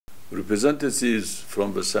representatives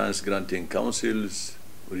from the science granting councils,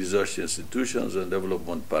 research institutions, and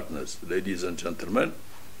development partners. Ladies and gentlemen,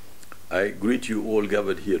 I greet you all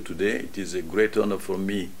gathered here today. It is a great honor for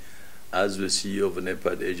me as the CEO of the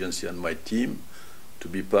NEPAD agency and my team to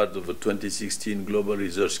be part of the 2016 Global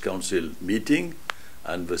Research Council meeting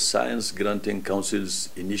and the Science Granting Council's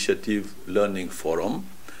Initiative Learning Forum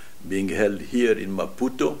being held here in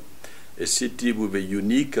Maputo, a city with a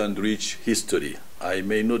unique and rich history. I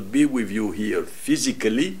may not be with you here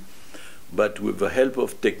physically, but with the help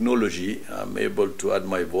of technology, I'm able to add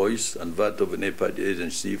my voice and that of the NEPAD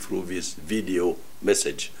agency through this video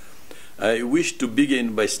message. I wish to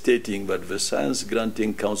begin by stating that the Science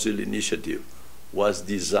Granting Council initiative was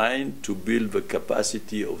designed to build the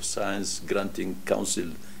capacity of Science Granting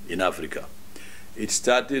Council in Africa. It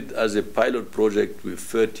started as a pilot project with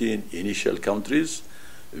 13 initial countries.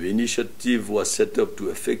 The initiative was set up to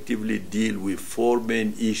effectively deal with 4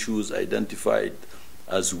 main issues identified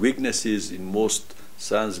as weaknesses in most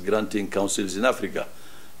science granting councils in Africa.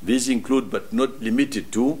 These include, but not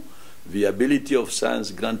limited to, the ability of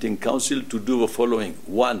Science Granting Council to do the following: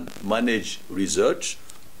 1, manage research;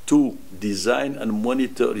 2, design and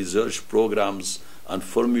monitor research programs and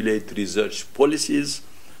formulate research policies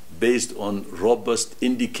based on robust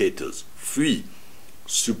indicators; 3,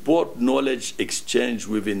 support knowledge exchange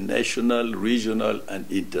within national, regional,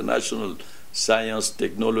 and international science,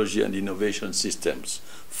 technology, and innovation systems;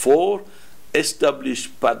 4, establish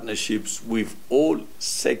partnerships with all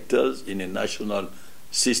sectors in a national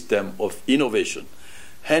system of innovation.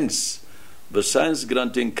 Hence, the Science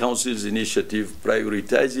Granting Council's initiative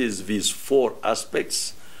prioritizes these 4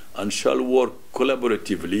 aspects and shall work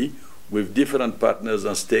collaboratively with different partners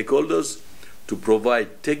and stakeholders to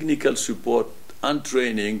provide technical support and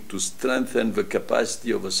training to strengthen the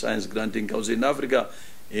capacity of the Science Granting Council in Africa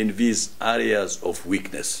in these areas of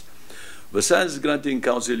weakness. The Science Granting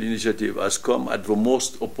Council initiative has come at the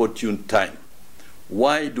most opportune time.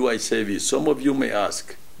 Why do I say this? Some of you may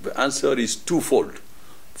ask. The answer is twofold.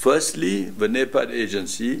 Firstly, the NEPAD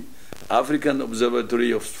agency, African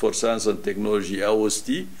Observatory for Science and Technology,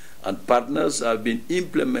 AUC, and partners have been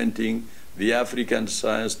implementing the African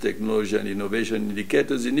Science, Technology, and Innovation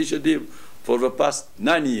Indicators Initiative for the past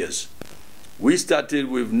 9 years. We started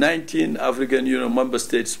with 19 African Union member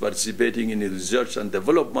states participating in research and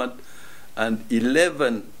development and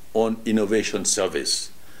 11 on innovation service.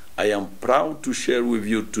 I am proud to share with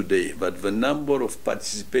you today that the number of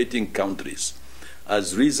participating countries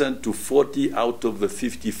has risen to 40 out of the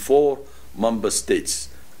 54 member states.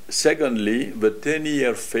 Secondly, the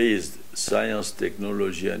 10-year phased Science,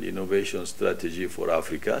 Technology, and Innovation Strategy for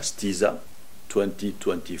Africa, STISA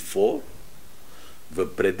 2024, the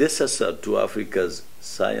predecessor to Africa's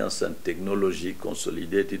Science and Technology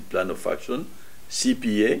Consolidated Plan of Action,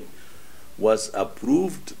 CPA, was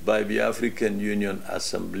approved by the African Union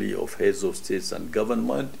Assembly of Heads of States and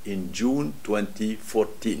Government in June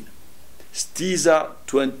 2014. STISA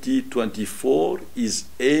 2024 is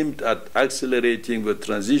aimed at accelerating the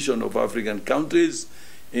transition of African countries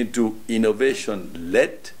into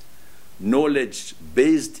innovation-led,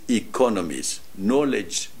 knowledge-based economies.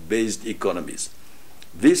 Knowledge-based economies.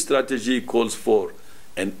 This strategy calls for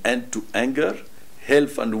an end to anger,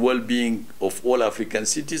 health and well-being of all African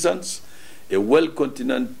citizens, a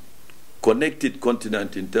well-connected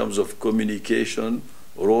continent in terms of communication,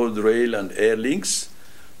 road, rail, and air links,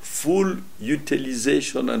 full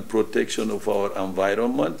utilization and protection of our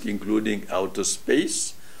environment, including outer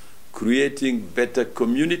space, creating better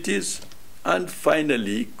communities, and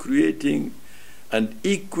finally, creating and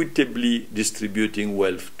equitably distributing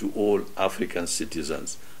wealth to all African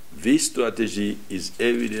citizens. This strategy is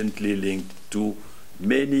evidently linked to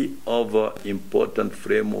many other important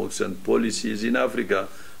frameworks and policies in Africa,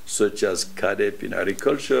 such as CADEP in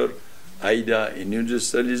agriculture, IDA in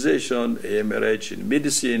industrialization, AMRH in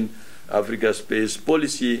medicine, Africa Space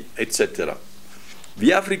Policy, etc.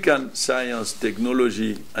 The African Science,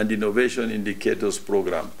 Technology, and Innovation Indicators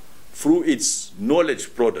Program, through its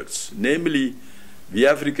knowledge products, namely the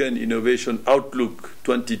African Innovation Outlook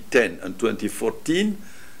 2010 and 2014,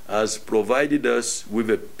 has provided us with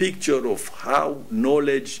a picture of how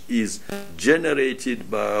knowledge is generated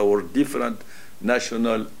by our different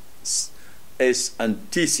national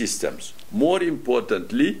S&T systems. More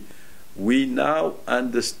importantly, we now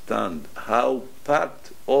understand how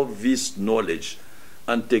part of this knowledge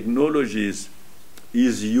and technologies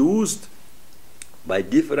is used by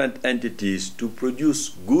different entities to produce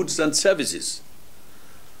goods and services.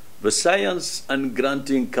 The Science and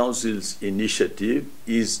Granting Council's initiative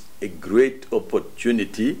is a great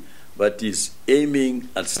opportunity but is aiming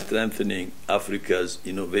at strengthening Africa's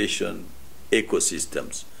innovation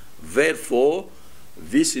ecosystems. Therefore,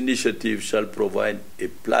 this initiative shall provide a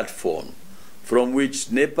platform from which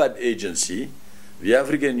NEPAD agency, the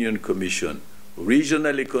African Union Commission,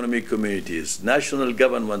 regional economic communities, national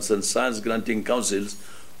governments, and science granting councils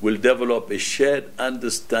will develop a shared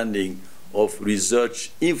understanding of research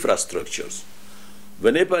infrastructures. The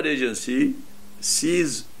NEPAD agency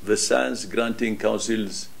sees the Science Granting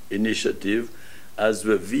Council's initiative as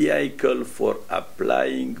the vehicle for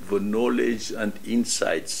applying the knowledge and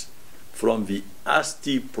insights from the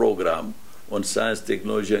ASTI program on science,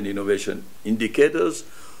 technology, and innovation indicators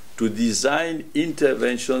to design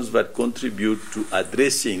interventions that contribute to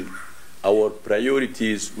addressing our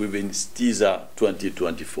priorities within STISA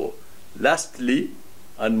 2024. Lastly,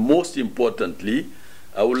 and most importantly,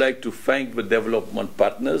 I would like to thank the development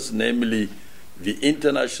partners, namely the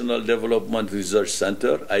International Development Research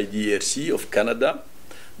Center, IDRC of Canada,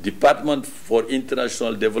 Department for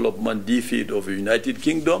International Development, DFID of the United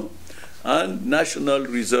Kingdom, and National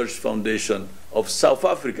Research Foundation of South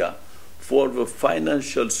Africa for the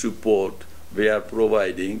financial support they are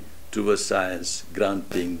providing to the Science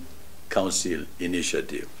Granting Council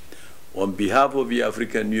initiative. On behalf of the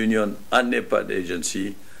African Union and NEPAD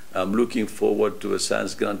agency, I'm looking forward to the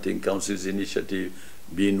Science Granting Council's initiative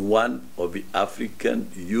being one of the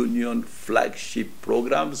African Union flagship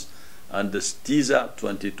programs under STISA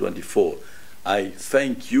 2024. I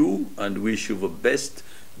thank you and wish you the best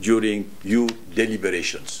during your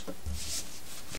deliberations.